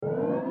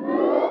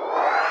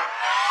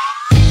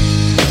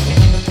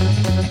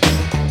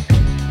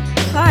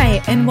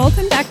and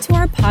welcome back to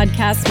our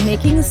podcast,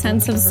 Making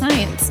Sense of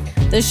Science,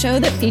 the show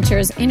that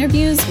features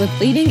interviews with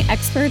leading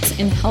experts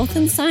in health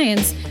and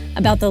science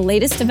about the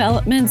latest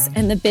developments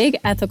and the big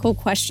ethical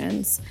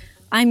questions.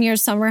 I'm your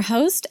summer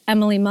host,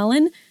 Emily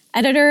Mullen,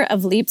 editor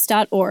of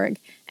Leaps.org,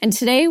 and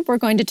today we're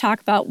going to talk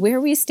about where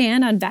we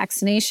stand on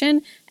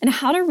vaccination and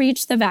how to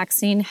reach the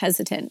vaccine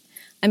hesitant.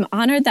 I'm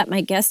honored that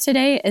my guest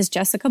today is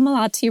Jessica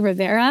Malati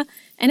Rivera,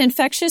 an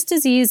infectious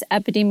disease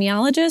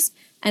epidemiologist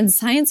and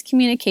science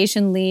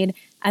communication lead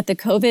at the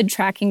COVID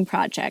Tracking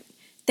Project.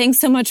 Thanks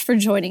so much for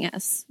joining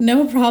us.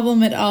 No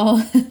problem at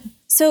all.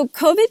 So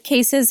COVID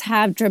cases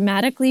have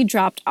dramatically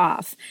dropped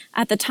off.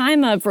 At the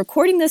time of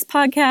recording this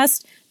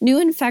podcast, new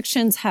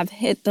infections have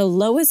hit the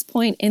lowest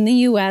point in the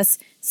U.S.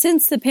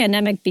 since the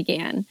pandemic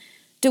began.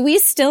 Do we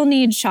still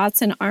need shots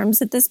in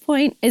arms at this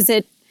point? Is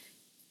it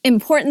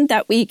important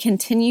that we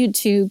continue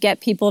to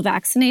get people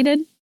vaccinated?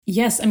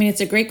 Yes, I mean,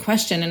 it's a great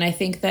question. And I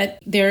think that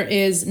there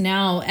is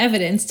now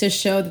evidence to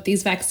show that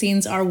these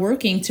vaccines are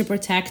working to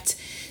protect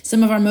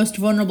some of our most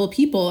vulnerable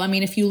people. I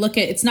mean, if you look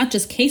at, it's not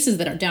just cases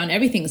that are down,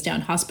 everything's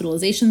down.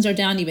 Hospitalizations are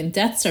down, even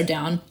deaths are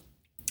down.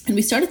 And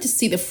we started to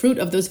see the fruit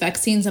of those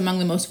vaccines among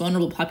the most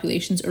vulnerable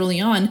populations early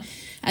on,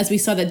 as we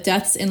saw that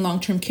deaths in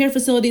long-term care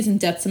facilities and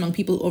deaths among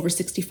people over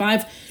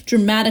 65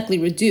 dramatically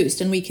reduced.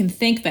 And we can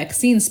thank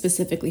vaccines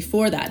specifically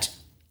for that.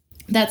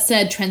 That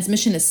said,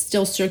 transmission is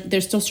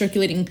there's still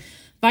circulating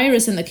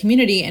virus in the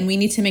community, and we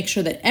need to make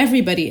sure that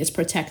everybody is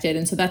protected.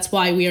 And so that's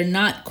why we are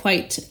not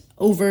quite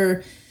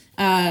over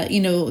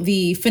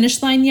the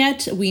finish line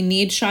yet. We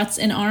need shots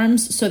in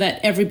arms so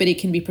that everybody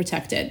can be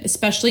protected,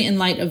 especially in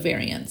light of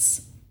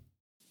variants.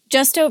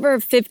 Just over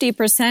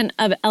 50%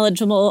 of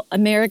eligible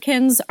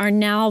Americans are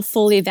now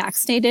fully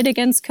vaccinated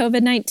against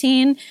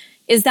COVID-19.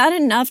 Is that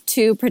enough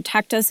to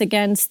protect us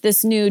against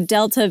this new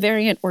Delta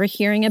variant we're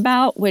hearing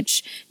about,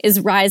 which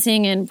is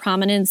rising in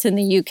prominence in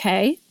the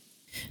UK?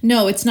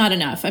 No, it's not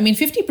enough. I mean,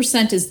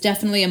 50% is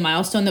definitely a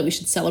milestone that we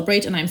should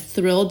celebrate, and I'm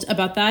thrilled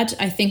about that.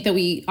 I think that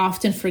we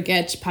often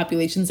forget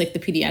populations like the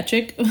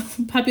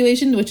pediatric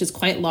population, which is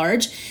quite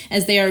large,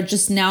 as they are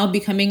just now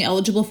becoming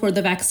eligible for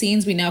the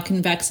vaccines. We now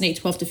can vaccinate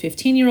 12 to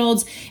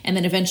 15-year-olds, and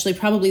then eventually,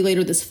 probably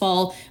later this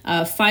fall,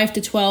 5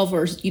 to 12,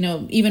 or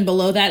even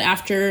below that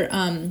after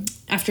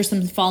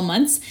some fall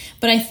months.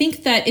 But I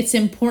think that it's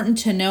important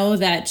to know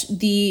that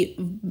the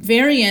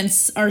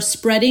variants are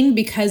spreading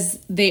because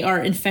they are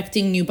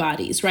infecting new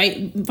bodies,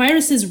 right?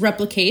 Viruses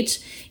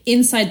replicate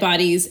inside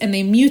bodies and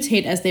they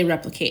mutate as they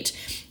replicate.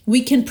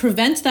 We can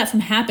prevent that from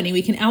happening.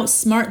 We can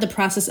outsmart the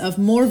process of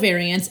more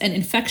variants and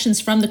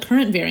infections from the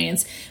current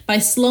variants by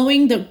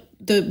slowing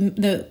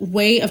the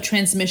way of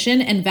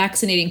transmission and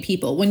vaccinating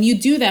people. When you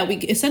do that, we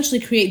essentially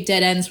create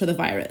dead ends for the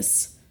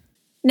virus.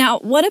 Now,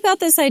 what about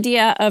this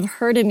idea of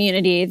herd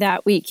immunity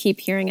that we keep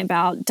hearing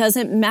about? Does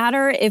it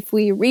matter if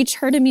we reach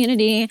herd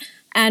immunity,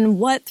 and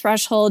what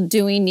threshold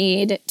do we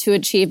need to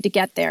achieve to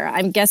get there?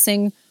 I'm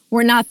guessing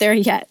we're not there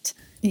yet.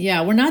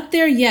 Yeah, we're not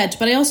there yet,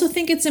 but I also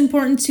think it's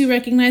important to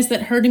recognize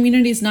that herd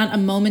immunity is not a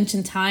moment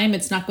in time.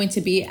 It's not going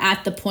to be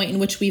at the point in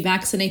which we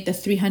vaccinate the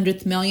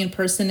 300th million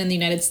person in the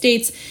United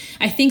States.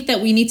 I think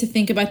that we need to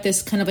think about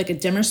this kind of like a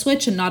dimmer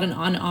switch and not an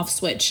on-off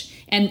switch,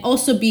 and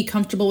also be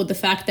comfortable with the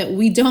fact that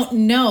we don't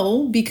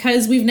know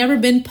because we've never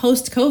been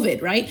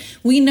post-COVID, right?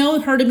 We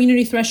know herd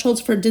immunity thresholds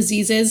for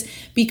diseases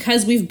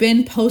because we've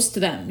been post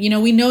them. We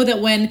know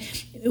that when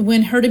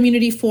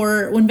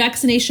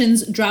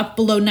vaccinations drop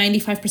below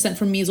 95%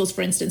 for measles,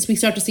 for instance, we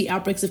start to see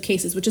outbreaks of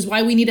cases, which is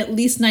why we need at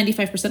least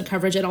 95%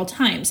 coverage at all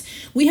times.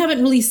 We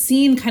haven't really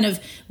seen kind of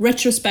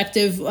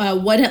retrospective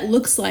what it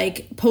looks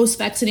like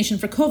post-vaccination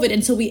for COVID.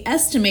 And so we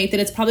estimate that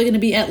it's probably going to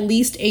be at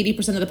least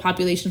 80% of the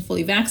population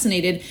fully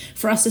vaccinated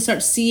for us to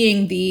start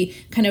seeing the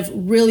kind of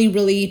really,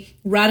 really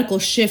radical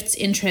shifts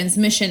in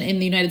transmission in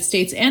the United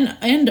States and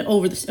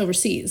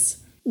overseas.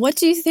 What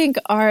do you think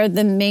are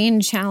the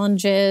main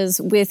challenges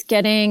with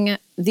getting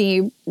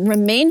the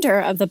remainder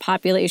of the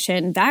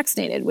population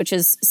vaccinated, which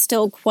is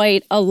still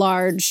quite a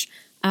large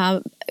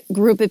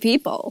group of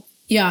people?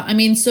 Yeah, I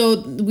mean,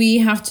 so we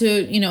have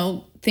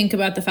to, think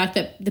about the fact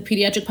that the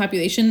pediatric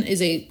population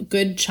is a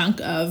good chunk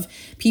of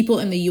people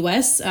in the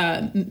U.S.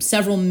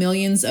 Several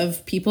millions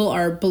of people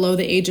are below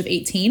the age of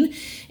 18.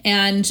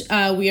 And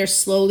we are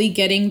slowly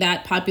getting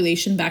that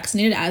population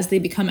vaccinated as they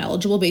become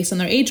eligible based on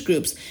their age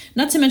groups.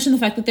 Not to mention the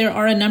fact that there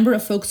are a number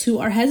of folks who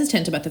are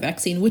hesitant about the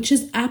vaccine, which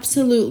is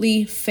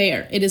absolutely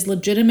fair. It is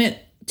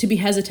legitimate to be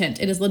hesitant.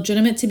 It is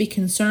legitimate to be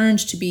concerned,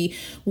 to be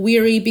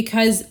weary,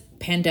 because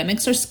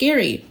pandemics are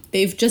scary.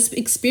 They've just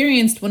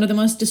experienced one of the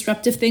most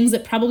disruptive things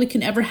that probably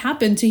can ever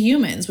happen to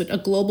humans, with a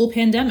global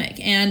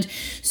pandemic. And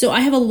so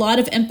I have a lot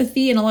of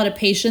empathy and a lot of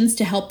patience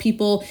to help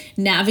people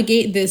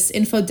navigate this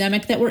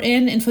infodemic that we're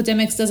in.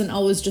 Infodemics doesn't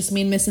always just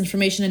mean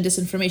misinformation and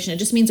disinformation. It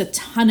just means a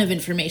ton of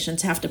information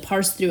to have to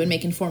parse through and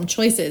make informed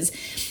choices.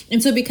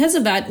 And so because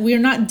of that, we are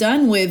not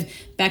done with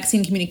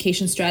vaccine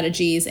communication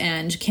strategies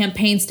and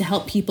campaigns to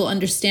help people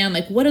understand,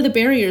 what are the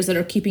barriers that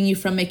are keeping you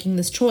from making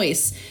this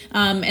choice?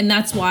 And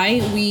that's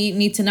why we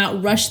need to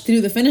not rush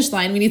through the finish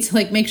line. We need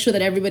to make sure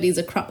that everybody's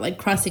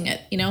crossing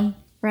it,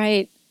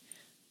 Right.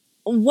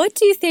 What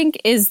do you think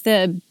is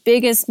the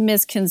biggest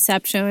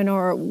misconception,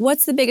 or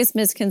what's the biggest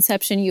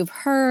misconception you've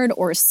heard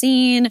or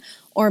seen,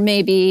 or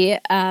maybe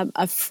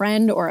a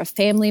friend or a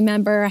family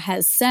member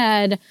has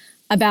said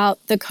about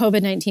the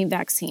COVID-19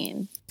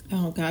 vaccine?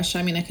 Oh gosh,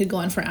 I mean, I could go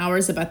on for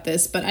hours about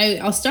this, but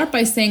I'll start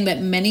by saying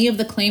that many of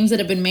the claims that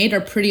have been made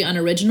are pretty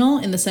unoriginal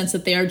in the sense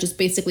that they are just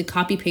basically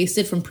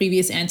copy-pasted from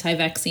previous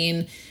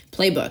anti-vaccine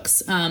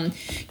playbooks.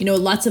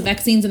 Lots of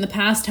vaccines in the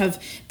past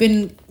have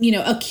been,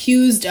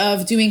 accused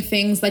of doing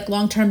things like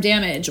long-term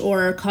damage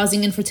or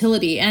causing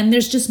infertility. And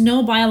there's just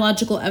no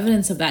biological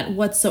evidence of that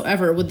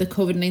whatsoever with the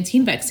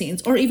COVID-19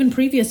 vaccines or even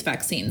previous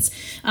vaccines.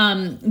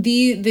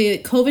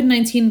 The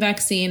COVID-19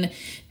 vaccine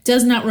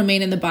does not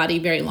remain in the body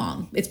very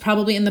long. It's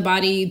probably in the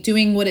body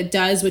doing what it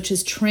does, which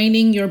is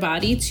training your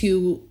body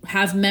to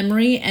have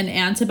memory and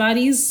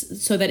antibodies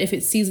so that if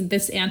it sees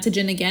this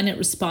antigen again, it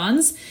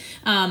responds.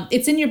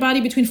 It's in your body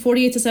between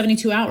 48 to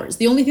 72 hours.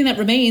 The only thing that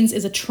remains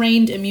is a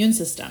trained immune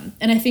system.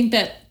 And I think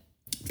that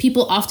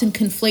people often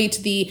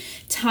conflate the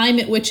time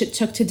at which it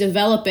took to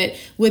develop it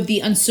with the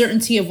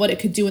uncertainty of what it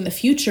could do in the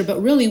future.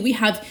 But really, we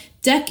have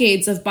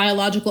decades of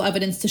biological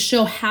evidence to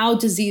show how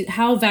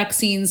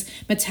vaccines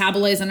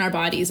metabolize in our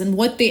bodies and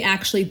what they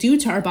actually do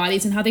to our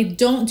bodies and how they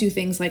don't do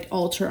things like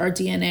alter our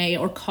DNA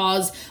or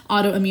cause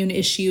autoimmune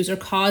issues or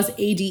cause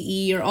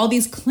ADE or all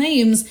these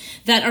claims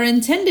that are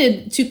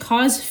intended to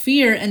cause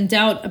fear and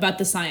doubt about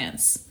the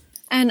science.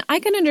 And I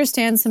can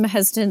understand some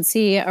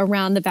hesitancy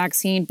around the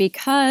vaccine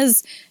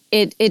because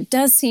it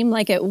does seem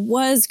like it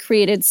was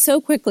created so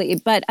quickly,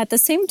 but at the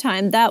same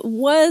time, that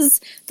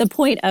was the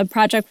point of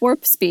Project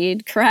Warp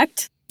Speed,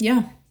 correct?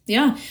 Yeah.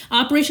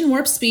 Operation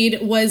Warp Speed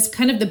was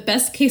kind of the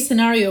best case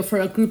scenario for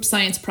a group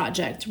science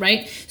project,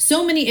 right?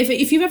 So many,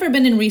 if you've ever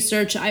been in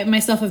research, I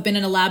myself have been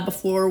in a lab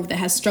before that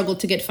has struggled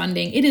to get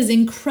funding. It is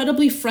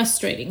incredibly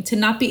frustrating to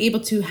not be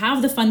able to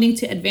have the funding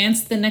to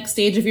advance the next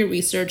stage of your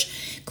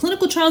research.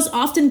 Clinical trials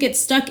often get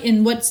stuck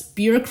in what's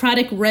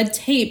bureaucratic red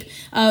tape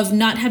of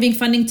not having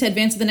funding to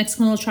advance to the next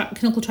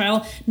clinical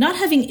trial, not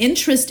having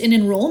interest in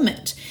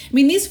enrollment. I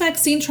mean, these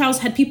vaccine trials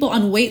had people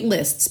on wait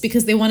lists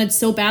because they wanted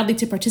so badly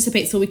to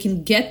participate so we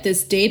can get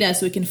this data,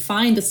 so we can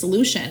find the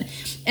solution.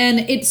 And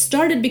it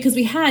started because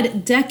we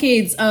had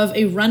decades of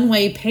a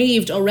runway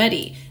paved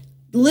already.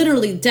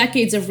 Literally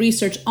decades of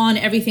research on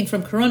everything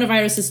from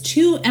coronaviruses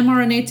to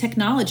mRNA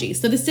technology.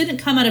 So this didn't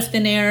come out of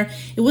thin air.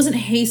 It wasn't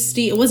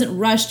hasty. It wasn't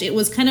rushed. It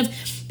was kind of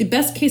the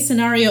best case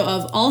scenario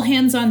of all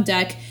hands on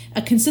deck,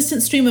 a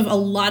consistent stream of a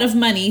lot of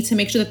money to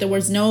make sure that there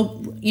was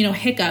no,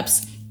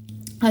 hiccups,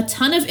 a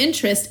ton of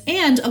interest,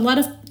 and a lot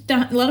of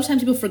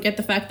times people forget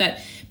the fact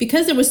that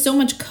because there was so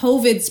much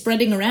COVID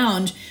spreading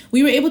around,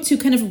 we were able to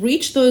kind of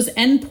reach those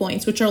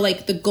endpoints, which are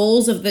like the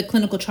goals of the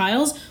clinical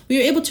trials. We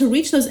were able to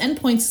reach those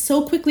endpoints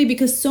so quickly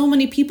because so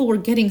many people were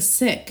getting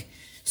sick.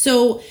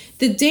 So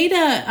the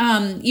data,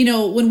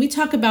 when we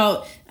talk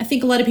about, I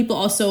think a lot of people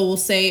also will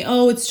say,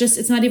 oh,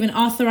 it's not even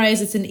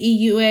authorized. It's an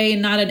EUA,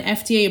 not an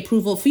FDA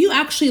approval. If you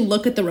actually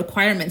look at the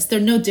requirements, they're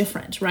no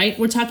different, right?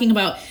 We're talking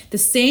about the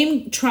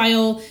same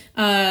trial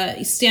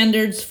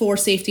standards for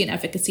safety and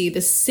efficacy,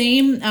 the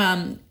same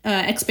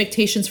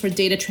expectations for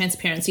data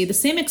transparency, the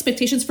same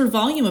expectations for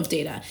volume of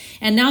data.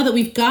 And now that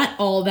we've got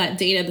all that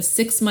data, the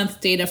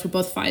 6-month data for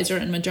both Pfizer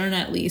and Moderna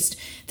at least,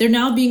 they're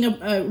now being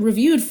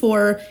reviewed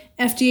for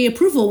FDA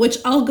approval, which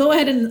I'll go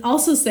ahead and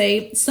also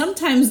say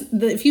sometimes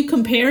if you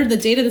compare the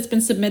data that's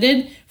been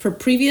submitted for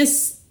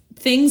previous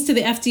things to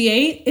the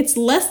FDA, it's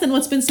less than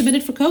what's been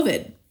submitted for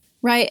COVID.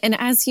 Right. And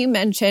as you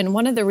mentioned,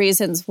 one of the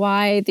reasons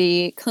why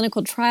the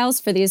clinical trials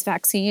for these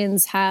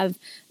vaccines have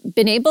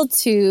been able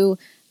to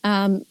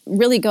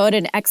really go at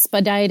an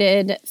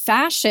expedited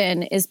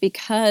fashion is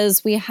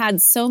because we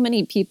had so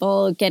many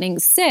people getting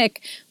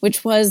sick,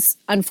 which was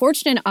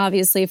unfortunate,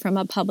 obviously, from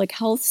a public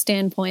health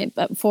standpoint,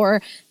 but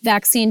for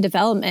vaccine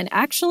development,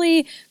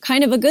 actually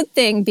kind of a good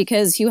thing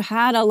because you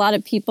had a lot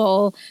of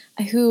people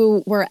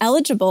who were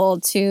eligible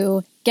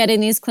to get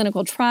in these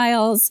clinical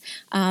trials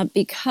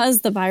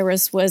because the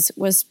virus was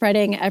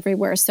spreading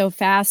everywhere so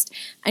fast,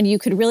 and you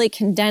could really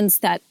condense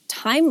that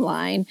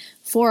timeline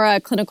for a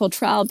clinical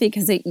trial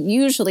because it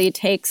usually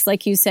takes,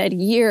 like you said,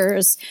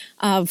 years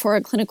for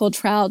a clinical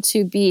trial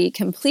to be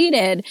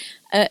completed,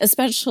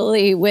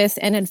 especially with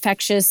an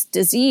infectious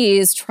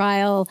disease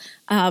trial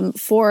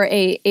for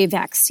a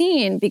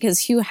vaccine,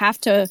 because you have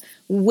to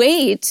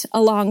wait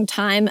a long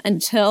time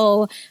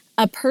until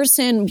a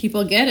person,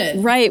 people get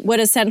it, right, would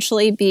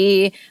essentially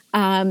be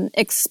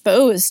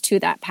exposed to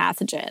that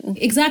pathogen.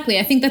 Exactly.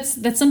 I think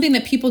that's something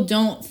that people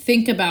don't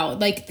think about.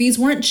 Like, these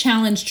weren't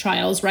challenge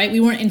trials, right? We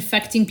weren't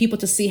infecting people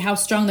to see how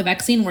strong the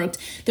vaccine worked.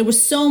 There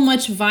was so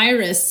much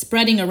virus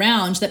spreading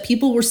around that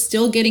people were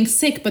still getting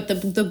sick. But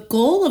the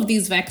goal of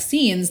these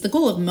vaccines, the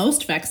goal of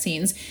most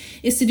vaccines,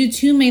 is to do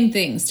two main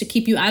things: to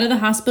keep you out of the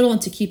hospital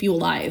and to keep you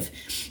alive.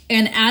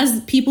 And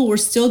as people were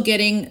still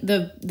getting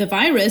the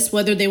virus,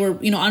 whether they were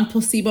on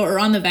placebo or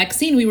on the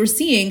vaccine, we were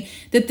seeing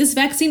that this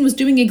vaccine was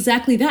doing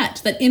exactly that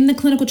in the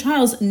clinical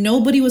trials,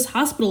 nobody was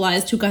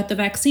hospitalized who got the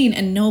vaccine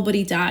and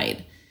nobody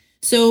died.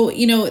 So,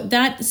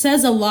 that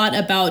says a lot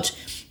about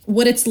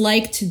what it's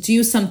like to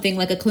do something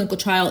like a clinical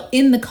trial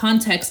in the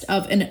context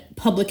of a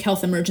public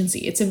health emergency.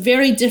 It's a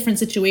very different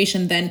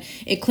situation than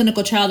a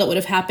clinical trial that would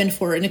have happened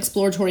for an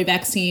exploratory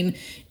vaccine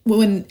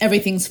when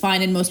everything's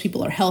fine and most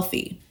people are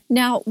healthy.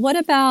 Now, what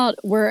about,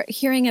 we're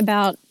hearing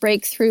about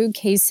breakthrough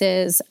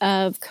cases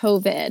of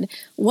COVID.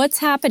 What's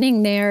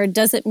happening there?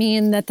 Does it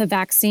mean that the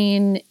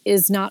vaccine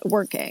is not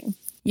working?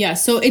 Yeah,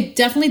 so it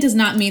definitely does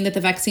not mean that the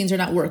vaccines are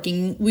not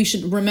working. We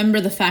should remember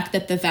the fact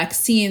that the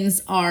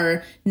vaccines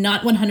are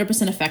not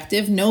 100%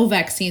 effective. No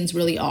vaccines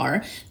really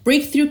are.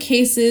 Breakthrough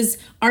cases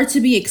are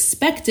to be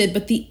expected,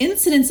 but the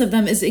incidence of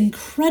them is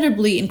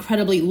incredibly,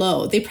 incredibly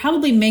low. They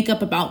probably make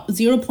up about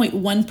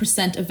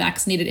 0.1% of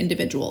vaccinated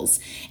individuals.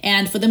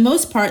 And for the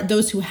most part,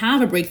 those who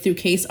have a breakthrough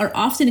case are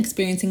often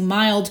experiencing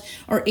mild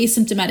or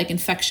asymptomatic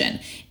infection.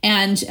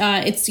 And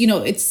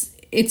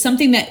it's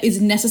something that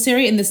is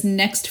necessary in this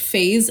next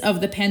phase of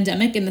the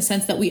pandemic, in the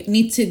sense that we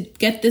need to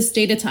get this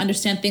data to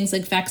understand things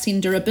like vaccine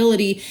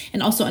durability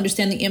and also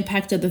understand the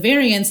impact of the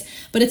variants.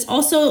 But it's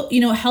also,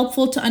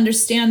 helpful to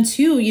understand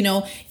too,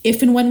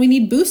 if and when we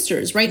need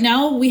boosters. Right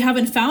now, we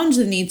haven't found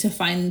the need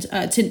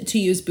to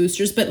use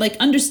boosters, but like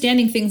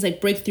understanding things like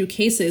breakthrough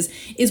cases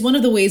is one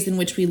of the ways in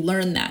which we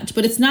learn that.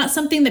 But it's not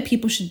something that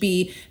people should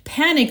be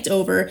panicked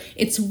over.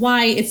 It's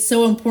why it's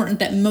so important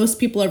that most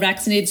people are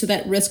vaccinated, so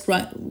that risk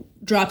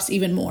drops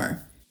even more.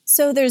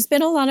 So there's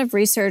been a lot of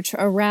research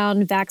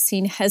around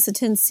vaccine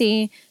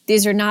hesitancy.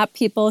 These are not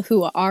people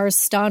who are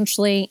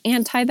staunchly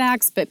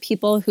anti-vax, but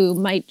people who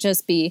might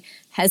just be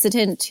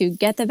hesitant to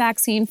get the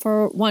vaccine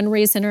for one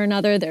reason or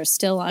another. They're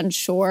still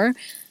unsure.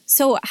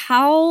 So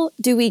how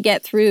do we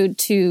get through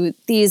to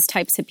these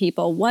types of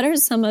people? What are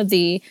some of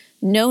the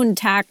known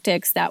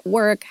tactics that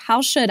work?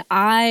 How should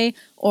I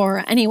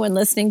or anyone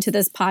listening to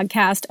this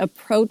podcast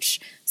approach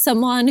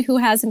someone who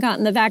hasn't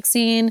gotten the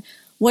vaccine?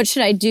 What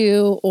should I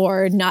do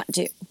or not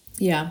do?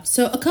 Yeah,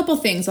 so a couple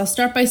things. I'll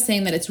start by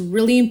saying that it's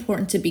really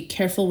important to be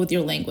careful with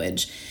your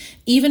language.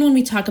 Even when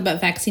we talk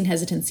about vaccine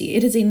hesitancy,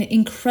 it is an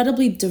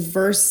incredibly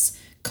diverse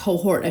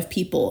cohort of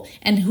people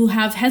and who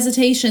have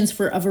hesitations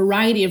for a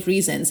variety of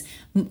reasons,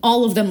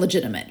 all of them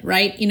legitimate,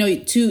 right?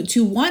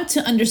 To want to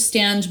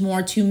understand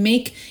more, to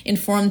make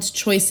informed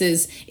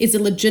choices is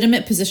a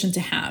legitimate position to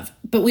have.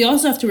 But we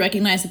also have to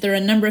recognize that there are a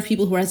number of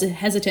people who are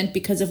hesitant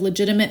because of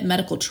legitimate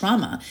medical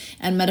trauma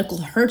and medical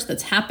hurt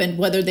that's happened,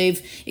 whether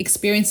they've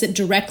experienced it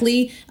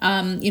directly,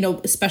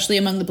 especially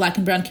among the Black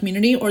and Brown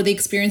community, or they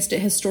experienced it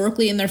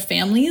historically in their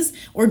families,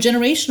 or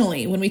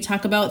generationally. When we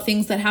talk about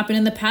things that happened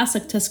in the past,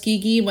 like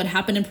Tuskegee, what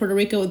happened in Puerto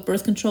Rico with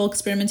birth control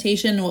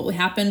experimentation, and what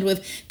happened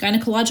with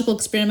gynecological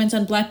experiments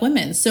on Black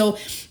women. So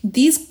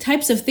these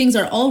types of things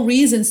are all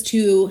reasons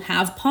to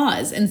have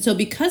pause. And so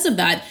because of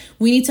that,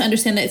 we need to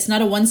understand that it's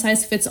not a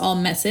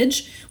one-size-fits-all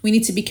message. We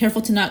need to be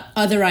careful to not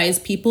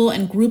otherize people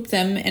and group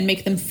them and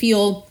make them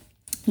feel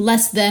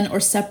less than or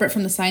separate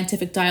from the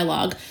scientific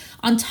dialogue.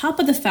 On top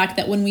of the fact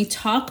that when we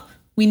talk,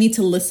 we need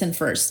to listen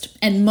first,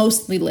 and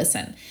mostly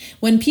listen.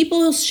 When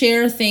people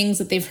share things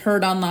that they've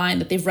heard online,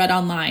 that they've read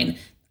online,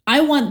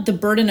 I want the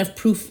burden of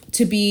proof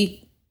to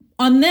be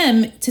on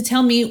them to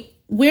tell me,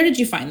 where did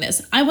you find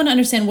this? I want to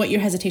understand what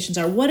your hesitations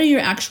are. What are your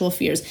actual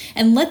fears?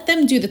 And let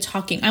them do the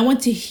talking. I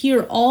want to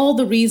hear all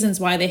the reasons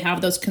why they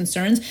have those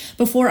concerns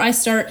before I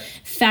start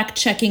fact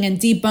checking and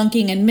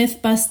debunking and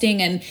myth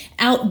busting and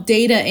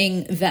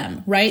outdataing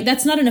them, right?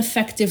 That's not an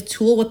effective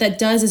tool. What that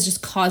does is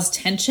just cause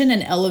tension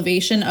and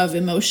elevation of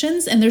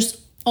emotions. And there's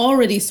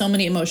already so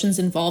many emotions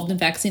involved in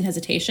vaccine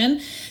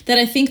hesitation that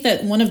I think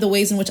that one of the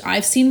ways in which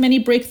I've seen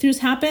many breakthroughs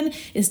happen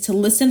is to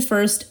listen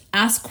first,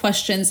 ask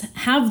questions,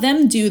 have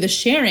them do the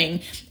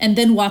sharing, and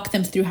then walk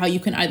them through how you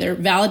can either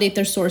validate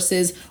their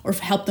sources or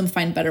help them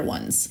find better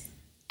ones.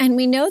 And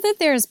we know that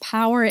there's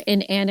power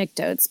in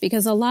anecdotes,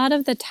 because a lot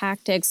of the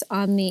tactics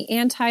on the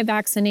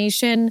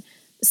anti-vaccination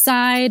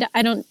side,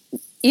 I don't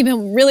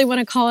even really want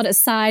to call it a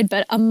side,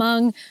 but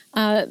among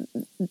a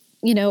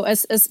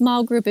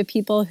small group of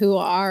people who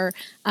are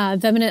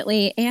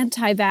vehemently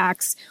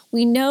anti-vax,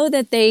 we know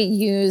that they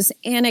use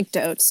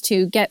anecdotes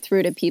to get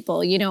through to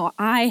people.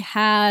 I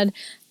had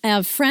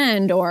a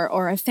friend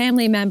or a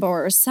family member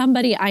or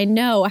somebody I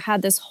know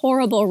had this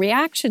horrible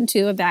reaction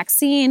to a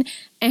vaccine,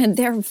 and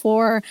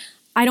therefore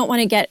I don't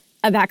want to get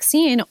a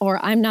vaccine,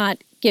 or I'm not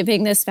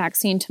giving this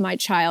vaccine to my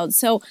child.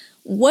 So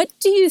what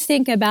do you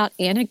think about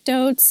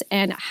anecdotes,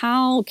 and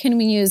how can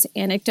we use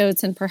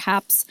anecdotes and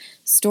perhaps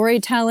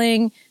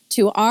storytelling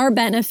to our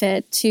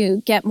benefit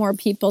to get more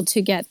people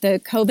to get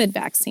the COVID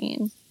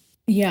vaccine?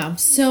 Yeah,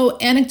 so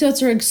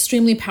anecdotes are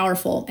extremely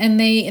powerful, and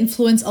they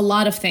influence a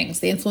lot of things.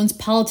 They influence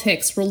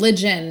politics,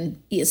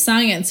 religion,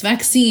 science,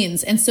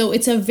 vaccines. And so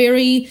it's a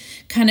very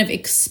kind of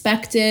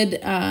expected,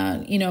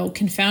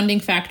 confounding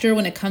factor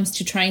when it comes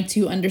to trying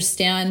to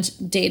understand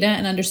data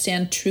and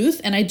understand truth.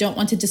 And I don't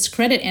want to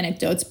discredit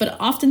anecdotes, but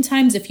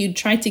oftentimes if you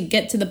try to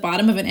get to the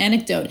bottom of an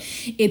anecdote,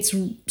 it's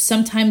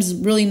sometimes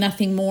really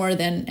nothing more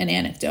than an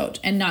anecdote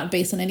and not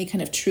based on any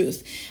kind of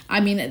truth. I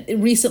mean,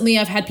 recently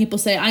I've had people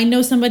say, I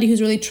know somebody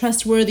who's really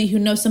trustworthy, who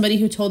knows somebody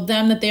who told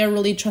them that they are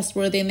really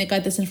trustworthy and they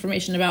got this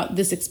information about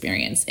this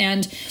experience.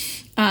 And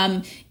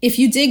if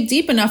you dig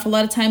deep enough, a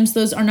lot of times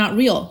those are not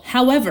real.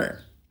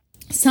 However,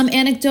 some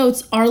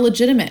anecdotes are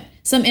legitimate.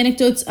 Some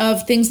anecdotes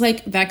of things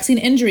like vaccine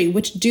injury,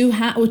 which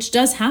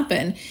does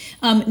happen,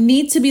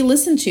 need to be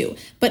listened to.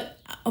 But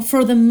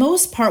for the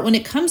most part, when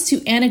it comes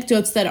to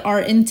anecdotes that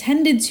are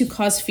intended to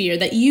cause fear,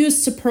 that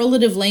use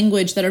superlative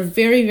language that are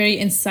very, very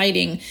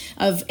inciting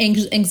of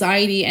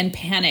anxiety and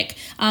panic,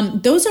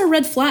 those are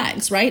red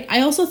flags, right?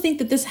 I also think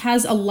that this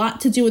has a lot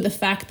to do with the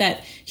fact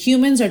that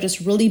humans are just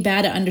really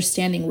bad at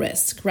understanding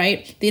risk,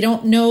 right? They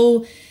don't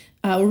know.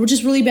 We're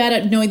just really bad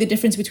at knowing the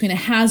difference between a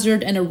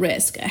hazard and a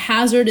risk. A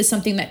hazard is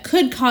something that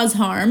could cause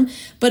harm,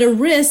 but a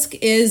risk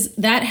is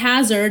that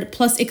hazard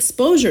plus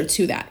exposure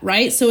to that,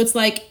 right? So it's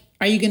like,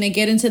 are you going to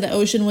get into the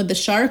ocean with the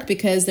shark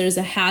because there's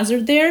a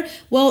hazard there?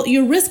 Well,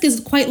 your risk is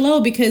quite low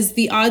because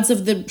the odds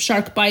of the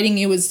shark biting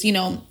you is,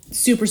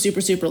 super, super,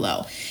 super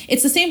low.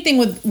 It's the same thing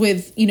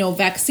with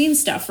vaccine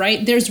stuff,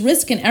 right? There's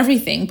risk in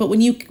everything, but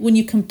when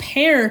you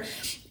compare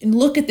and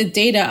look at the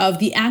data of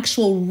the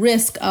actual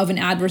risk of an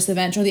adverse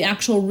event or the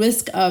actual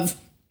risk of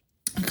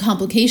a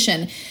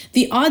complication,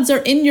 the odds are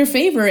in your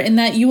favor in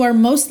that you are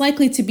most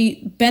likely to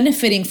be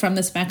benefiting from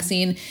this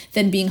vaccine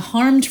than being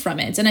harmed from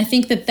it. And I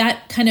think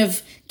that kind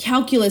of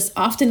calculus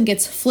often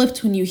gets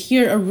flipped when you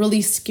hear a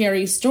really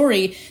scary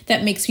story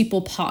that makes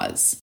people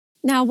pause.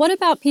 Now, what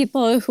about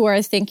people who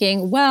are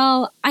thinking,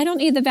 well, I don't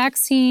need the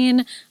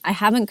vaccine. I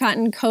haven't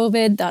gotten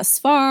COVID thus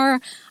far.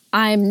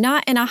 I'm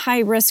not in a high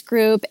risk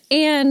group.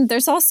 And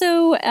there's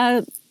also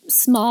a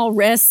small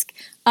risk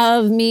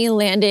of me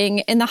landing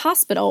in the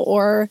hospital,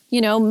 or,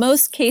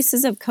 most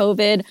cases of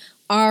COVID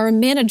are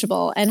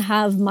manageable and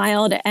have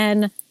mild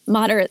and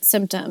moderate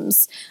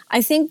symptoms.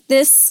 I think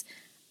this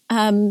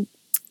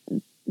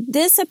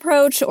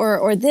approach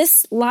or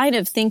this line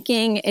of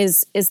thinking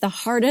is the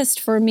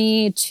hardest for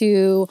me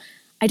to,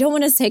 I don't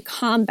want to say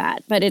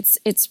combat, but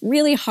it's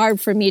really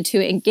hard for me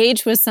to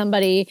engage with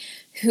somebody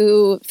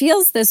who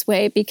feels this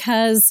way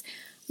because,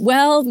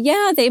 well,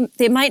 yeah,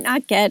 they might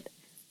not get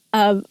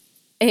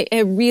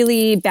a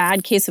really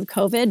bad case of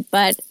COVID,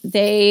 but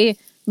they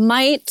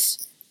might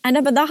end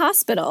up in the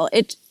hospital.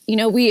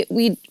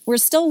 We're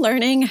still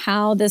learning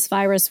how this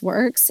virus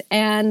works,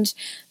 and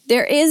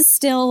there is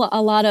still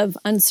a lot of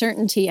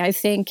uncertainty, I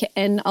think,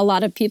 in a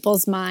lot of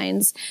people's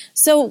minds.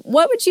 So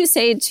what would you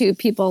say to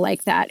people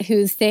like that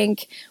who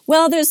think,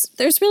 well, there's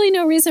really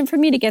no reason for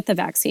me to get the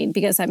vaccine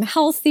because I'm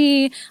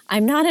healthy,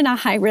 I'm not in a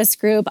high-risk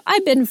group,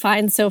 I've been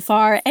fine so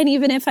far, and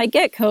even if I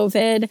get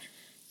COVID,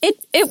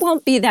 it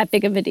won't be that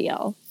big of a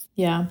deal?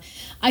 Yeah,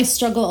 I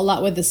struggle a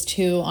lot with this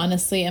too,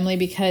 honestly, Emily,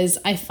 because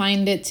I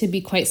find it to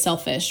be quite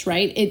selfish,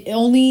 right? It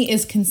only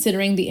is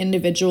considering the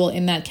individual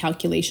in that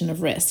calculation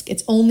of risk.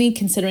 It's only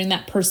considering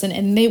that person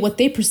and what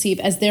they perceive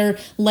as their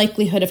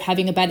likelihood of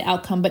having a bad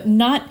outcome, but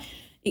not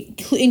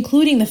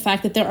including the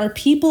fact that there are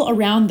people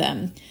around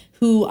them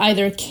who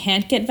either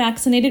can't get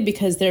vaccinated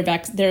because they're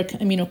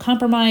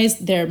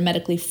immunocompromised, they're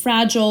medically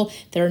fragile,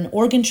 they're an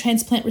organ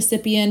transplant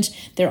recipient,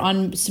 they're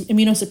on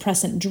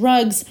immunosuppressant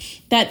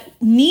drugs that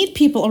need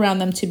people around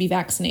them to be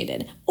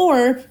vaccinated.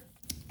 Or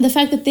the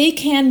fact that they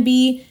can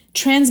be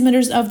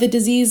transmitters of the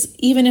disease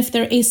even if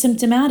they're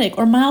asymptomatic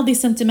or mildly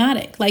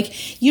symptomatic.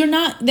 Like, you're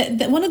not,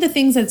 one of the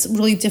things that's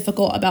really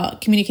difficult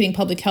about communicating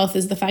public health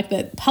is the fact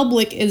that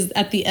public is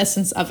at the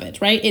essence of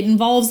it, right? It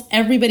involves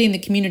everybody in the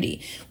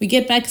community. We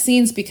get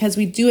vaccines because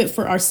we do it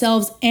for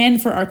ourselves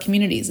and for our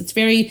communities. It's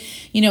very,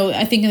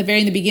 I think in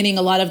the beginning,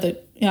 a lot of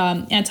the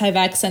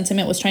anti-vax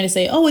sentiment was trying to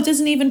say, oh, it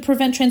doesn't even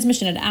prevent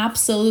transmission. It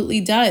absolutely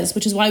does,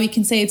 which is why we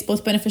can say it's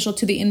both beneficial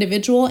to the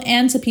individual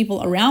and to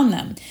people around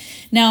them.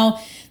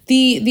 Now,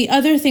 the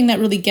other thing that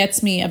really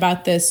gets me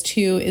about this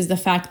too is the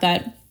fact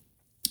that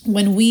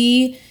when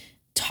we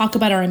talk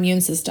about our immune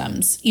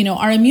systems,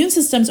 our immune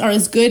systems are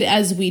as good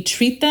as we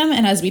treat them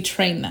and as we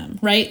train them,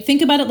 right?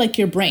 Think about it like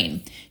your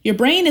brain. Your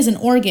brain is an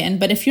organ,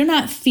 but if you're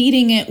not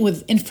feeding it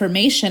with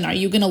information, are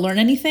you going to learn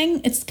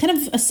anything? It's kind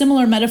of a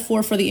similar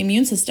metaphor for the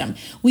immune system.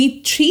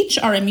 We teach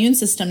our immune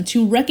system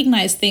to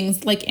recognize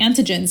things like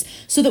antigens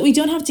so that we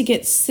don't have to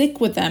get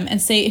sick with them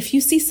and say, if you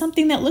see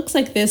something that looks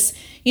like this,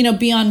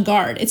 be on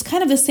guard. It's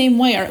kind of the same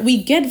way.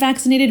 We get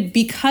vaccinated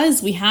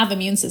because we have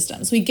immune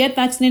systems. We get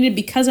vaccinated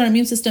because our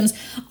immune systems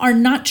are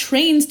not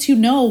trained to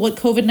know what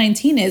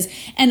COVID-19 is.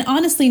 And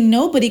honestly,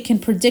 nobody can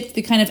predict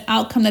the kind of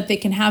outcome that they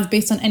can have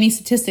based on any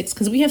statistics,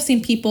 because we have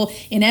seen people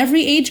in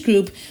every age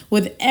group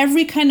with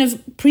every kind of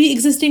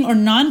pre-existing or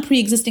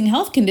non-pre-existing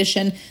health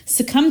condition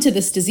succumb to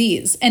this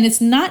disease. And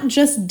it's not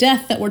just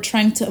death that we're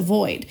trying to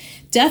avoid.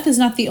 Death is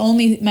not the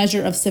only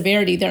measure of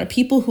severity. There are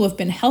people who have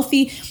been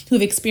healthy, who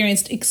have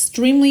experienced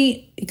extreme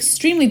extremely,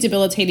 extremely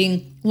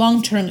debilitating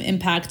long-term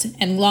impact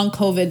and long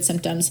COVID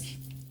symptoms.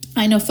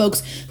 I know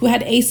folks who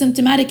had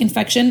asymptomatic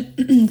infection,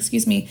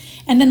 excuse me,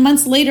 and then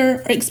months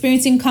later are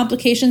experiencing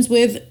complications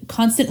with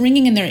constant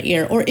ringing in their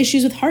ear or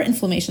issues with heart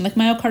inflammation like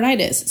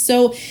myocarditis.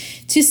 So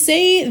to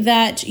say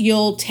that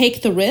you'll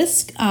take the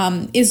risk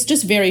is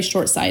just very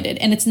short-sighted,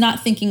 and it's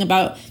not thinking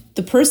about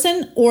the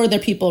person or the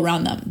people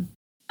around them.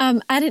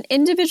 At an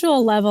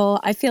individual level,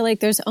 I feel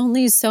like there's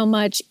only so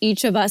much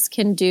each of us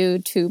can do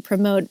to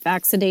promote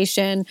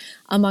vaccination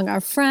among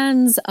our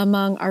friends,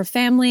 among our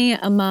family,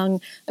 among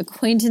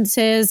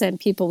acquaintances and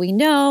people we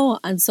know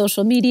on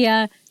social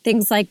media,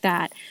 things like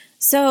that.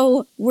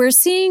 So we're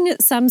seeing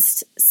some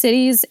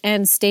cities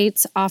and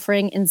states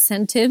offering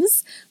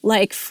incentives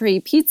like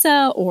free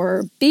pizza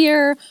or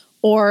beer,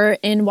 or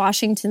in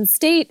Washington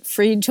State,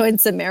 free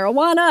joints of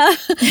marijuana.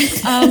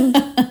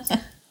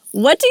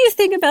 What do you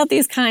think about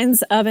these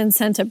kinds of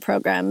incentive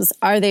programs?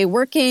 Are they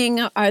working?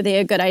 Are they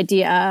a good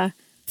idea?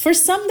 For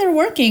some, they're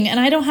working, and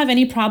I don't have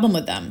any problem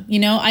with them.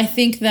 I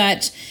think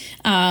that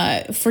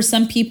for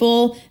some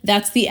people,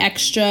 that's the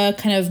extra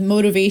kind of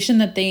motivation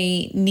that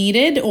they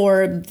needed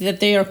or that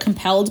they are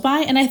compelled by.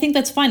 And I think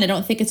that's fine. I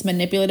don't think it's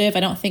manipulative.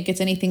 I don't think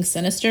it's anything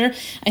sinister.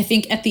 I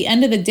think at the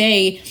end of the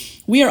day,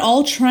 we are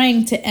all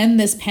trying to end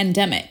this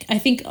pandemic. I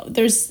think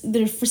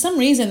for some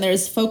reason,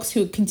 there's folks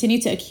who continue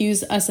to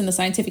accuse us in the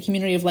scientific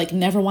community of like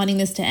never wanting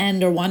this to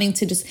end or wanting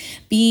to just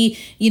be,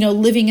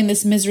 living in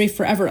this misery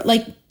forever.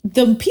 Like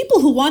the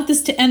people who want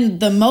this to end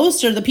the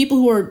most are the people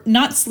who are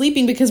not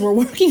sleeping because we're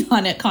working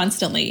on it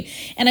constantly.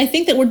 And I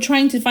think that we're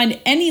trying to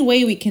find any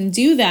way we can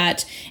do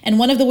that. And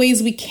one of the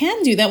ways we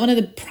can do that, one of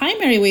the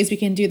primary ways we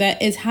can do that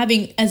is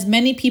having as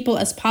many people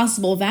as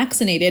possible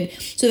vaccinated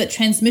so that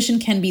transmission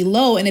can be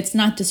low and it's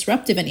not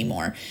disruptive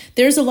anymore.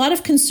 There's a lot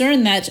of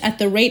concern that at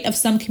the rate of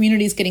some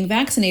communities getting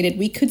vaccinated,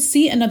 we could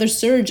see another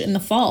surge in the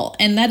fall.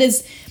 And that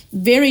is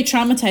very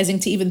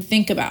traumatizing to even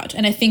think about.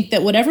 And I think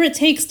that whatever it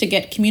takes to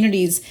get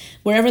communities,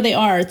 wherever they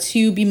are,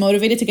 to be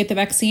motivated to get the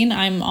vaccine,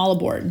 I'm all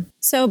aboard.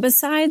 So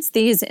besides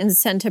these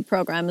incentive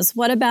programs,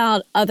 what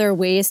about other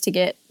ways to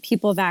get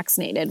people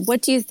vaccinated?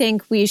 What do you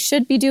think we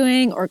should be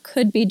doing or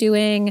could be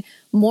doing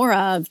more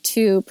of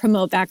to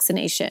promote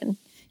vaccination?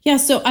 Yeah,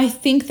 so I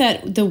think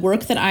that the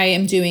work that I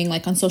am doing,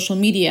 like on social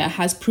media,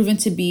 has proven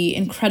to be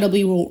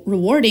incredibly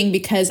rewarding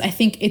because I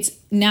think it's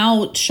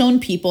now shown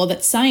people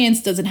that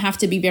science doesn't have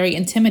to be very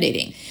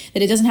intimidating,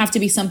 that it doesn't have to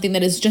be something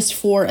that is just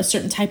for a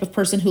certain type of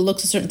person who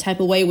looks a certain type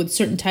of way with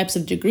certain types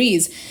of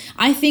degrees.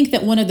 I think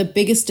that one of the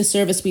biggest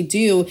disservice we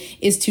do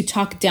is to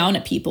talk down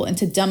at people and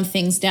to dumb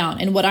things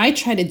down. And what I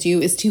try to do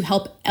is to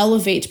help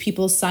elevate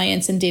people's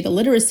science and data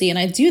literacy. And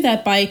I do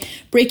that by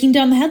breaking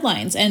down the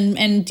headlines and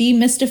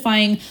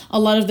demystifying a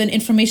lot of the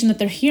information that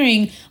they're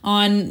hearing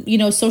on,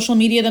 social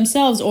media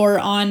themselves or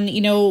on,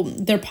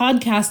 their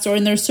podcasts or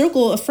in their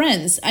circle of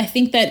friends. I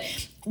think that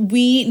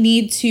we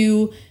need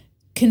to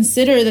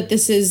consider that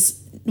this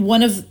is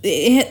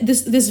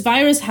this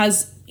virus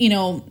has,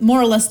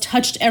 more or less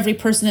touched every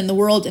person in the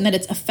world and that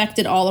it's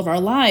affected all of our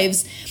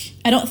lives.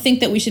 I don't think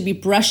that we should be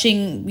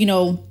brushing,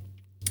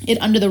 it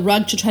under the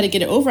rug to try to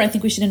get it over. I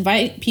think we should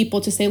invite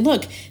people to say,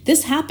 look,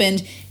 this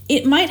happened.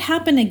 It might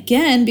happen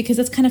again because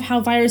that's kind of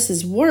how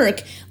viruses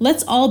work.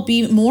 Let's all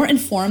be more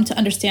informed to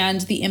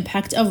understand the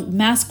impact of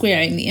mask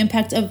wearing, the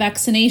impact of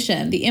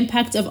vaccination, the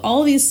impact of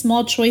all these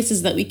small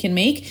choices that we can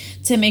make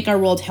to make our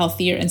world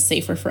healthier and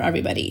safer for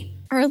everybody.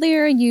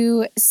 Earlier,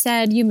 you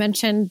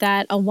mentioned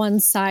that a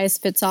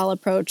one-size-fits-all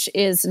approach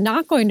is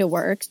not going to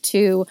work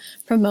to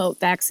promote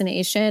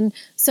vaccination.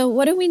 So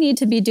what do we need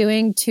to be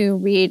doing to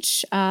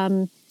reach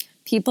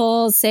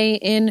people, say,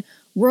 in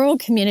rural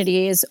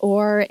communities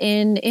or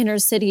in inner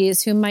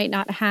cities who might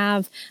not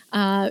have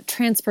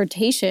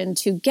transportation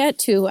to get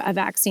to a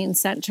vaccine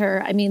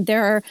center? I mean,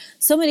 there are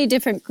so many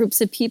different groups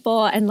of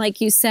people. And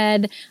like you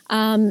said,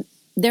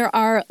 there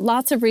are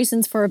lots of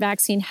reasons for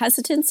vaccine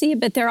hesitancy,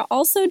 but there are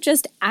also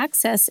just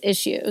access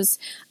issues.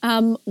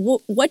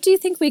 What do you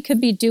think we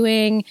could be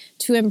doing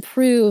to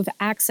improve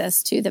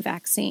access to the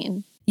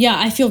vaccine? Yeah,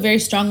 I feel very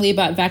strongly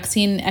about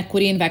vaccine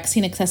equity and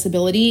vaccine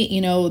accessibility.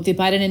 The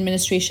Biden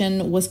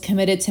administration was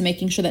committed to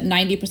making sure that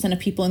 90% of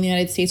people in the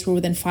United States were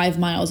within 5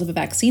 miles of a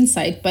vaccine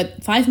site.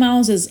 But 5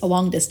 miles is a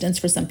long distance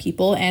for some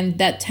people. And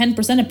that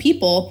 10% of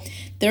people,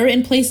 they're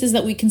in places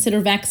that we consider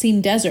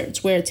vaccine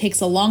deserts, where it takes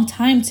a long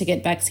time to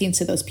get vaccines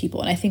to those people.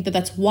 And I think that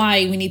that's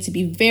why we need to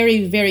be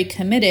very, very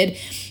committed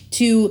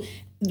to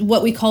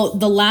what we call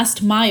the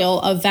last mile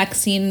of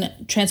vaccine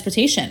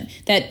transportation,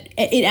 that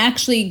it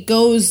actually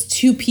goes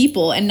to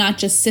people and not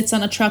just sits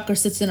on a truck or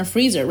sits in a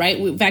freezer,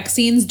 right?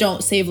 Vaccines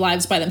don't save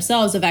lives by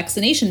themselves. A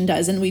vaccination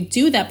does. And we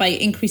do that by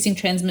increasing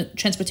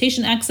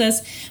transportation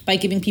access, by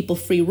giving people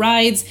free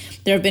rides.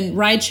 There have been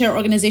rideshare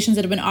organizations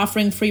that have been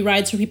offering free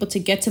rides for people to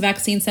get to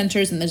vaccine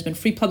centers, and there's been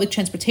free public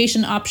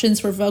transportation options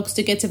for folks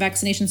to get to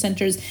vaccination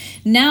centers.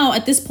 Now,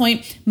 at this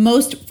point,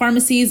 most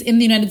pharmacies in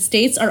the United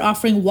States are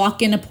offering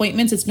walk-in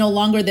appointments. It's no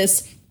longer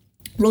this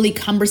really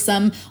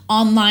cumbersome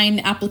online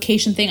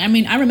application thing. I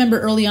mean, I remember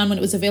early on when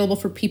it was available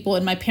for people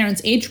in my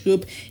parents' age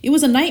group, it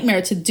was a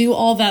nightmare to do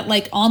all that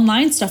like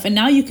online stuff. And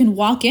now you can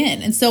walk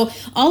in. And so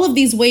all of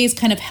these ways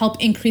kind of help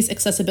increase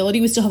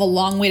accessibility. We still have a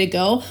long way to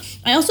go.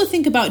 I also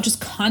think about just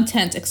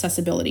content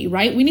accessibility,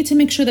 right? We need to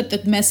make sure that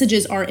the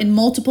messages are in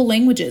multiple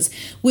languages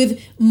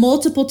with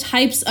multiple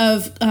types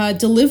of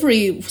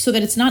delivery so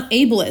that it's not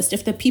ableist.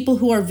 If the people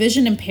who are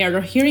vision impaired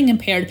or hearing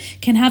impaired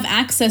can have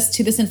access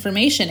to this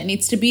information, it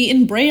needs to be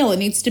in Braille. It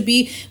needs to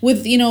be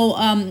with,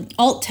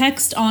 alt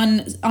text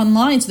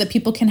online so that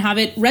people can have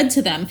it read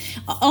to them.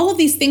 All of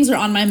these things are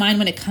on my mind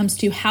when it comes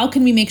to how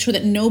can we make sure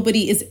that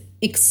nobody is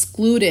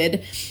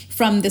excluded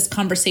from this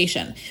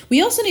conversation.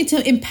 We also need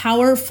to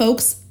empower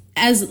folks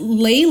as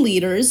lay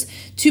leaders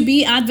to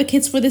be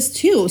advocates for this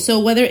too. So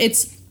whether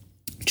it's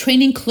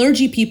training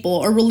clergy people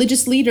or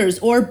religious leaders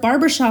or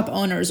barbershop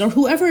owners or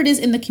whoever it is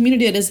in the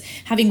community that is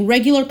having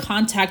regular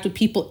contact with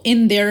people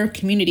in their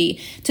community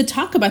to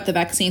talk about the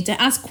vaccine, to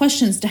ask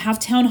questions, to have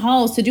town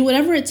halls, to do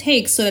whatever it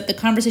takes so that the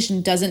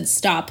conversation doesn't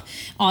stop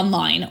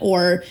online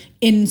or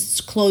in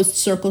closed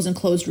circles and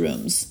closed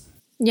rooms.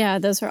 Yeah,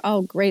 those are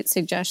all great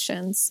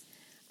suggestions.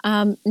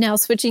 Now,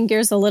 switching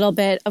gears a little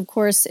bit, of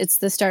course, it's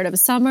the start of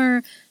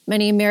summer.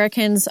 Many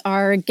Americans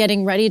are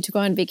getting ready to go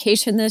on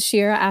vacation this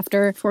year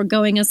after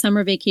foregoing a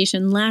summer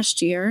vacation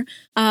last year.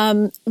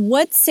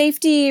 What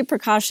safety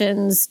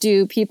precautions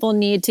do people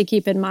need to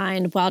keep in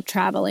mind while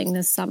traveling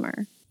this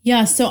summer?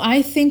 Yeah, so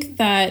I think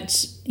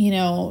that,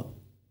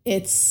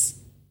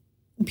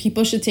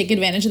 people should take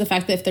advantage of the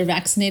fact that if they're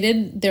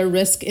vaccinated, their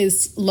risk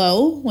is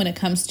low when it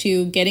comes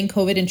to getting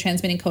COVID and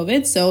transmitting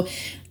COVID. So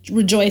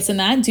rejoice in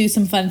that, do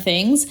some fun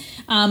things,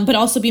 but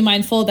also be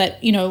mindful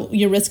that,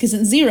 your risk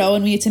isn't zero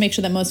and we need to make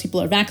sure that most people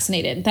are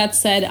vaccinated. That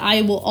said,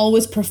 I will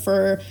always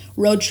prefer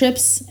road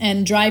trips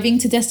and driving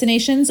to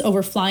destinations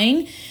over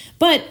flying.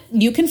 But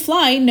you can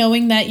fly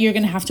knowing that you're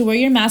going to have to wear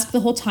your mask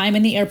the whole time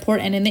in the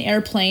airport and in the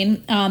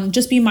airplane.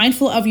 Just be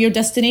mindful of your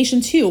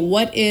destination too.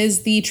 What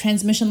is the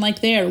transmission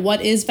like there?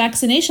 What is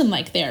vaccination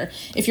like there?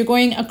 If you're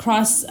going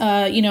across,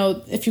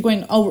 if you're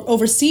going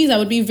overseas, I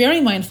would be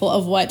very mindful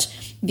of what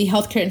the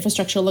healthcare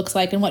infrastructure looks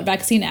like and what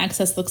vaccine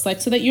access looks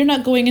like so that you're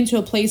not going into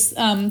a place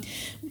kind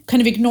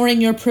of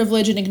ignoring your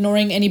privilege and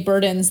ignoring any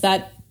burdens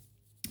that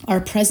are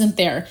present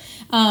there.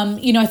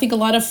 I think a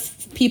lot of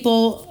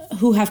people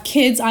who have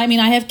kids, I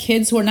have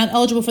kids who are not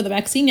eligible for the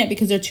vaccine yet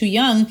because they're too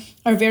young,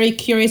 are very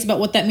curious about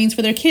what that means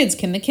for their kids.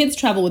 Can the kids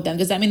travel with them?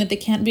 Does that mean that they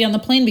can't be on the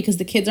plane because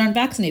the kids aren't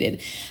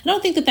vaccinated? I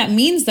don't think that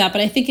means that,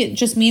 but I think it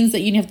just means that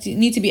you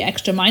need to be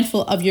extra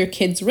mindful of your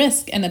kids'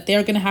 risk and that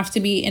they're going to have to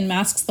be in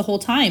masks the whole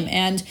time.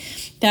 And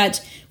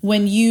that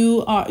when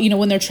you are,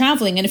 when they're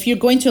traveling, and if you're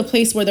going to a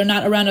place where they're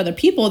not around other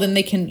people, then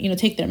they can,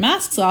 take their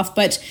masks off.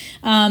 But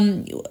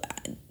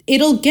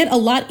it'll get a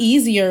lot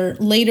easier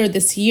later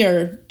this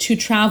year to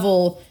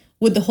travel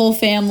with the whole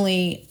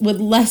family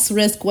with less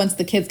risk once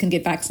the kids can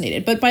get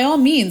vaccinated. But by all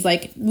means,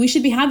 we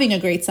should be having a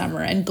great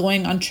summer and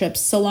going on trips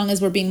so long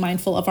as we're being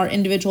mindful of our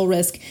individual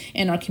risk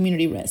and our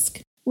community risk.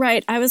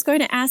 Right. I was going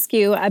to ask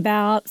you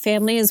about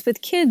families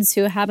with kids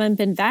who haven't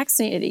been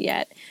vaccinated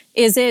yet.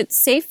 Is it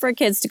safe for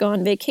kids to go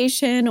on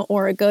vacation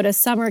or go to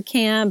summer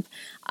camp?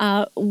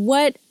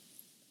 What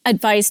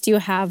advice do you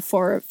have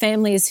for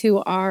families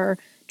who are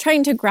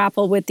trying to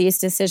grapple with these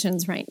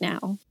decisions right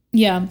now?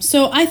 Yeah.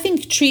 So I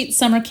think treat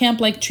summer camp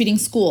like treating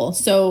school.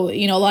 So,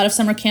 a lot of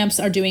summer camps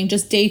are doing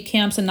just day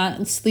camps and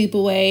not sleep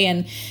away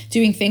and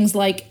doing things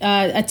like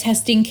a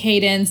testing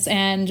cadence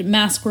and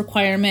mask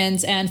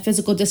requirements and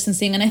physical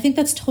distancing. And I think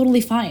that's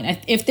totally fine.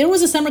 If there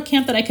was a summer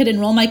camp that I could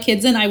enroll my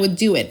kids in, I would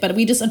do it. But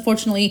we just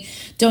unfortunately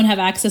don't have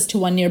access to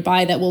one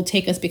nearby that will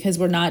take us because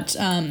we're not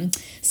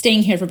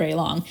staying here for very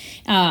long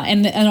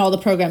and all the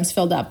programs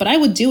filled up. But I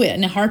would do it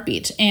in a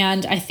heartbeat.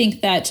 And I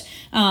think that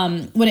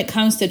when it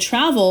comes to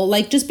travel,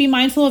 just be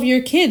mindful of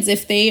your kids.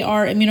 If they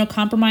are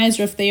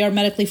immunocompromised or if they are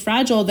medically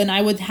fragile, then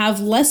I would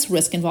have less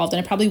risk involved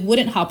and I probably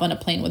wouldn't hop on a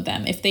plane with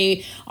them. If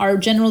they are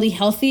generally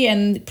healthy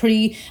and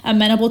pretty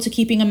amenable to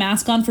keeping a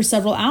mask on for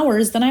several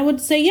hours, then I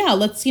would say, yeah,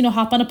 let's,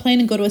 hop on a plane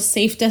and go to a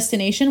safe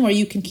destination where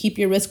you can keep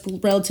your risk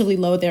relatively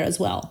low there as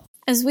well.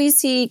 As we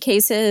see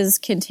cases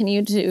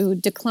continue to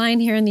decline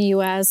here in the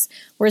U.S.,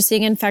 we're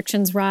seeing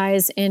infections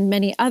rise in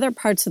many other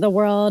parts of the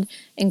world,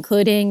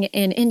 including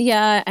in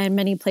India and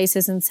many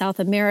places in South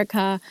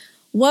America.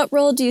 What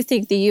role do you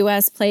think the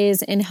U.S.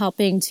 plays in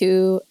helping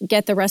to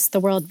get the rest of the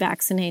world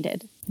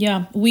vaccinated?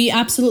 Yeah, we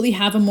absolutely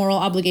have a moral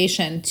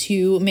obligation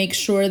to make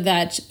sure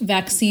that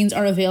vaccines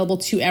are available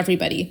to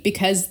everybody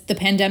because the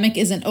pandemic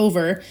isn't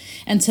over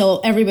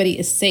until everybody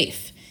is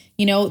safe.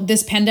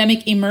 This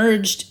pandemic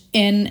emerged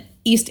in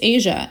East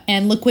Asia,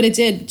 and look what it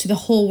did to the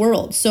whole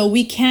world. So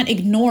we can't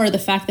ignore the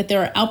fact that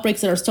there are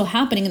outbreaks that are still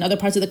happening in other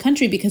parts of the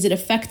country because it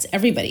affects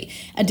everybody.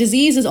 A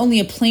disease is only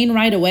a plane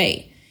ride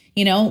away.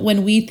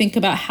 When we think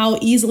about how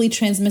easily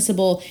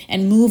transmissible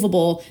and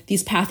movable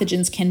these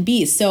pathogens can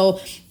be. So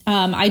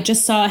I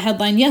just saw a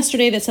headline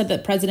yesterday that said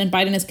that President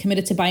Biden is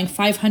committed to buying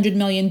 500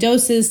 million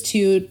doses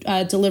to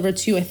deliver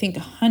to, I think,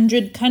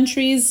 100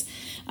 countries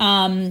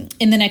in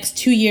the next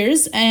 2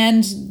 years.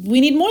 And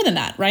we need more than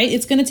that, right?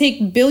 It's going to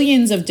take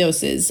billions of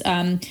doses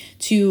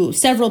to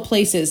several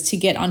places to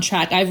get on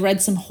track. I've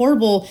read some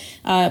horrible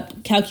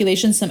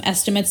calculations, some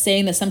estimates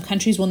saying that some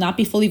countries will not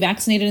be fully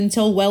vaccinated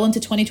until well into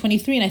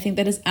 2023. And I think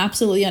that is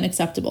absolutely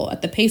unacceptable.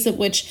 At the pace at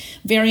which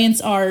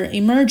variants are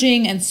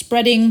emerging and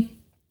spreading,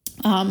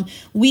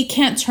 we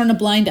can't turn a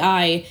blind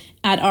eye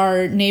at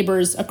our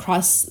neighbors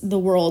across the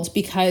world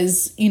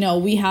because,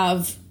 we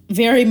have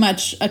very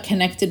much a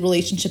connected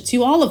relationship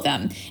to all of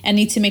them and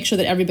need to make sure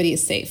that everybody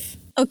is safe.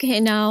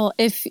 Okay, now,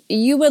 if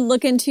you would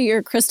look into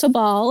your crystal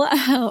ball,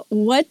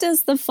 what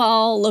does the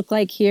fall look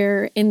like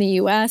here in the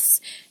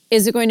U.S.?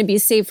 Is it going to be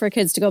safe for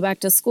kids to go back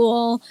to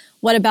school?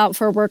 What about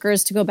for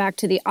workers to go back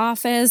to the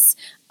office?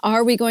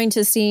 Are we going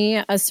to see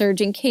a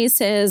surge in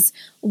cases?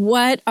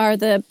 What are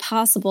the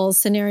possible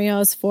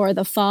scenarios for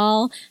the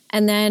fall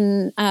and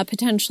then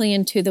potentially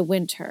into the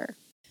winter?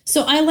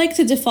 So I like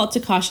to default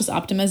to cautious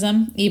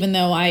optimism, even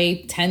though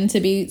I tend to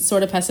be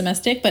sort of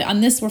pessimistic. But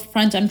on this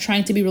front, I'm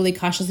trying to be really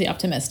cautiously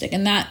optimistic.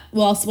 And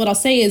what I'll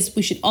say is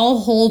we should all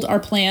hold our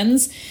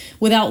plans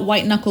without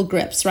white knuckle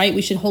grips, right?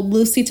 We should hold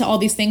loosely to all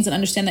these things and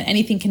understand that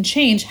anything can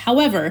change.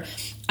 However,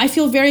 I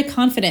feel very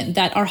confident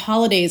that our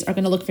holidays are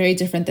going to look very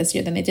different this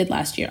year than they did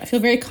last year. I feel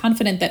very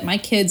confident that my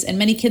kids and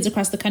many kids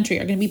across the country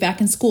are going to be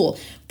back in school,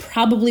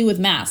 probably with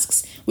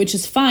masks, which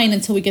is fine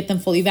until we get them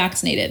fully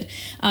vaccinated.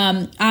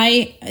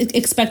 I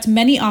expect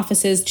many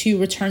offices to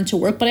return to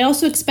work, but I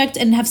also expect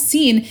and have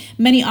seen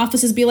many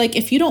offices be like,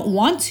 if you don't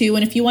want to,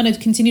 and if you want to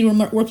continue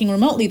working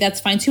remotely, that's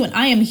fine too. And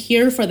I am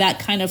here for that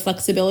kind of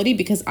flexibility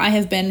because I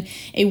have been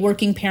a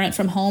working parent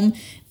from home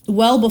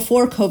well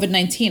before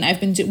COVID-19. I've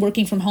been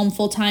working from home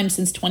full time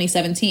since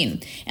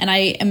 2017. And I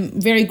am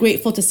very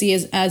grateful to see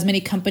as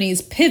many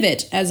companies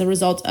pivot as a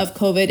result of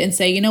COVID and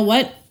say, you know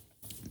what?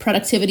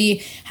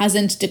 Productivity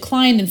hasn't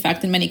declined. In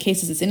fact, in many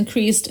cases, it's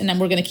increased, and then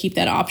we're going to keep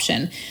that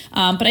option.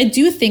 But I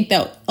do think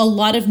that a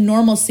lot of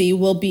normalcy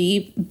will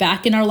be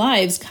back in our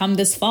lives come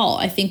this fall.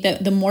 I think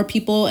that the more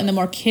people and the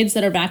more kids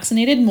that are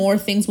vaccinated, more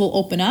things will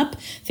open up.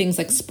 Things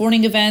like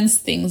sporting events,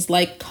 things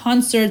like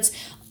concerts,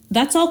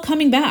 that's all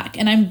coming back.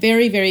 And I'm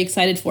very, very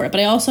excited for it. But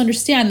I also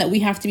understand that we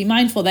have to be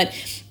mindful that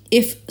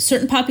if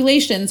certain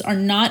populations are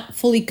not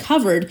fully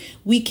covered,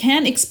 we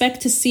can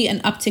expect to see an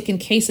uptick in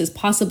cases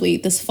possibly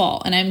this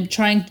fall. And I'm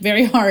trying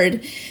very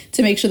hard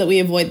to make sure that we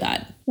avoid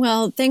that.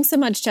 Well, thanks so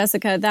much,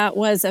 Jessica. That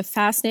was a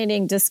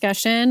fascinating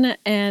discussion,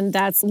 and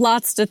that's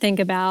lots to think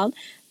about.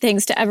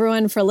 Thanks to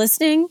everyone for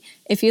listening.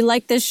 If you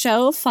like this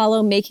show,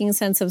 follow Making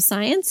Sense of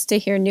Science to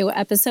hear new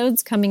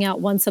episodes coming out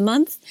once a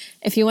month.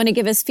 If you want to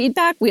give us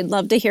feedback, we'd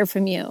love to hear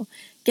from you.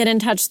 Get in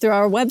touch through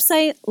our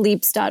website,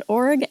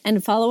 leaps.org,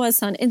 and follow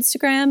us on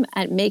Instagram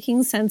at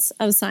Making Sense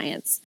of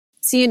Science.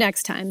 See you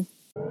next time.